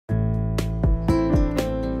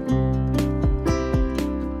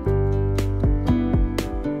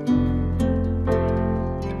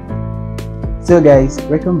So guys,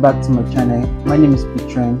 welcome back to my channel. My name is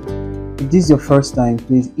Petron. If this is your first time,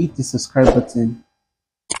 please hit the subscribe button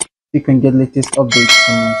so you can get latest updates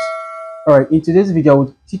from us. Alright, in today's video I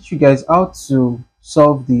will teach you guys how to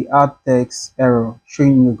solve the ad text error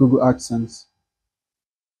showing in your Google AdSense.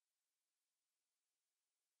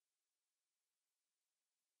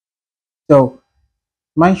 So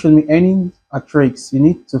mine showed me any tricks. You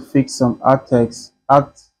need to fix some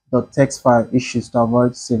ad.txt file issues to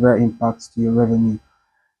avoid severe impacts to your revenue.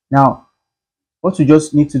 Now, what you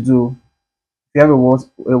just need to do, if you have a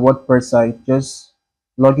WordPress site, just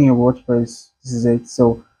log in your WordPress. This is it.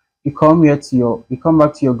 So you come back to your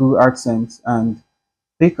Google AdSense and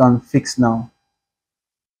click on Fix Now.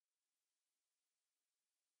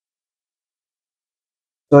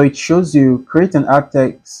 So it shows you create an ad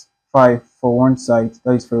text file for one site,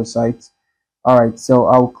 that is for your site. Alright, so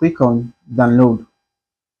I'll click on download.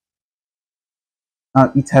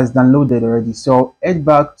 It has downloaded already. So I'll head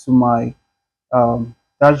back to my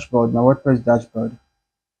dashboard, my WordPress dashboard.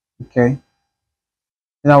 Okay.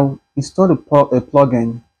 Now install a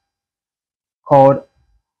plugin called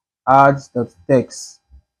Ads.txt.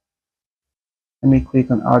 Let me click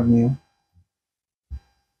on add new.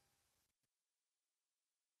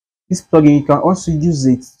 This plugin, you can also use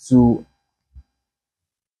it to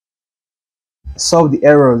solve the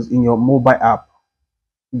errors in your mobile app.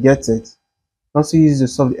 You get it? You also use it to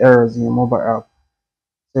solve the errors in your mobile app.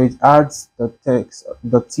 So it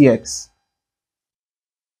adds.txt.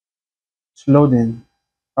 It's loading.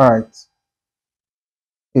 Alright.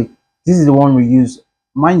 Okay. This is the one we use.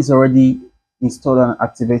 Mine is already installed and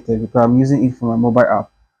activated because I'm using it for my mobile app.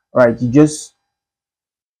 Alright, you just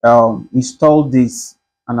install this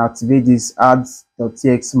and activate this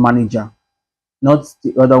ads.txt manager, not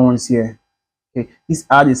the other ones here. Okay, this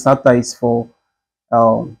ad starter is for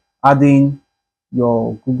adding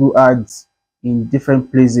your Google ads in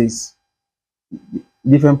different places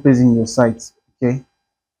in your site. Okay,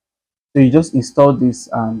 so you just install this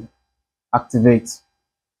and activate.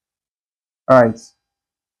 All right,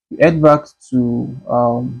 you head back to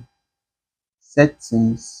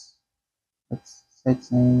settings.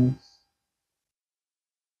 Settings.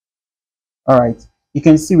 All right, you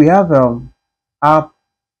can see we have app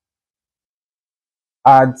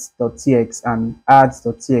Ads.txt and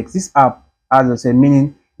Ads.txt. This app, as I said,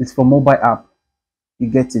 meaning it's for mobile app. You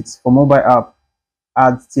get it, for mobile app.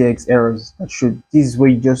 Ads.txt errors that should. This is where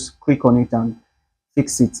you just click on it and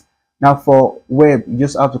fix it. Now for web, you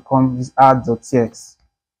just have to come this Ads.txt.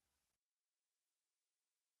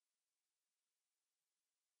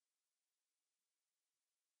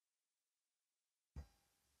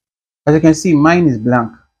 As you can see, mine is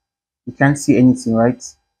blank. You can't see anything, right?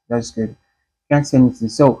 That's good. You can't see anything.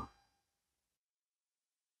 So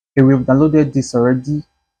okay, we've downloaded this already.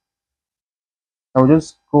 I'll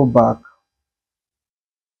just go back.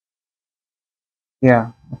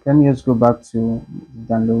 Yeah, okay, let me just go back to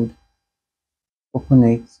download, open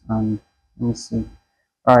it, and let me see.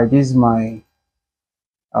 All right, this is my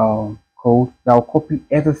code. I'll copy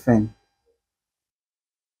everything.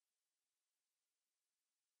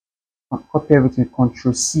 Copy everything,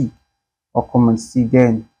 Control C or Command C,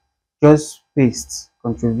 then just paste,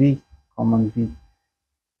 Control V, Command V.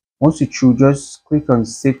 Once you choose, just click on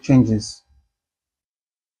Save Changes.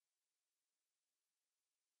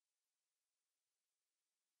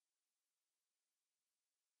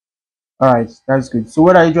 Alright, that's good. So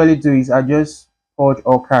what I usually do is I just purge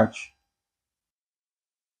or catch.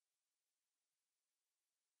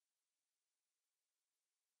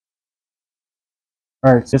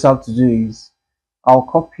 Alright, so just have to do is I'll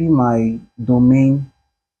copy my domain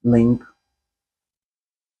link.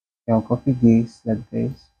 I'll copy this like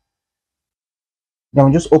this. Then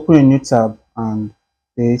I'll just open a new tab and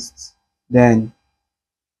paste. Then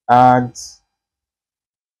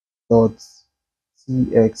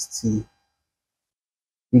Ads.txt.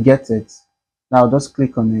 You get it. Now just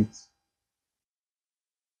click on it.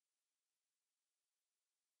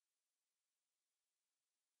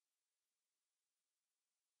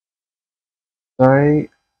 Sorry, it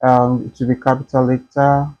will be capital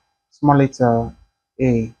letter, small letter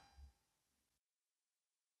A.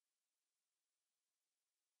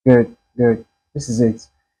 Good, good. This is it.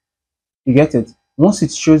 You get it. Once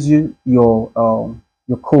it shows you your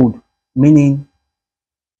code, meaning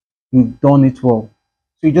you've done it well.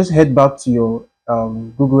 So you just head back to your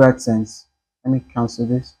Google AdSense. Let me cancel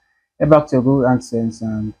this. Head back to your Google AdSense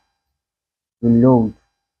and reload.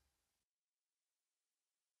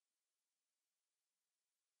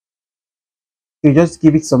 You just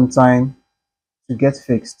give it some time to get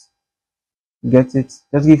fixed. Get it?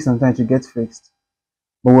 Just give it some time to get fixed.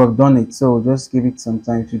 but we've done it, so just give it some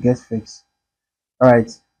time to get fixed. All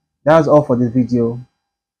right, that's all for this video.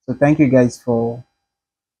 So thank you guys for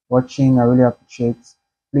watching. I really appreciate.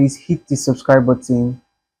 Please hit the subscribe button,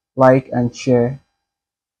 like and share.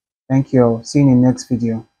 Thank you all. See you in the next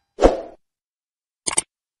video.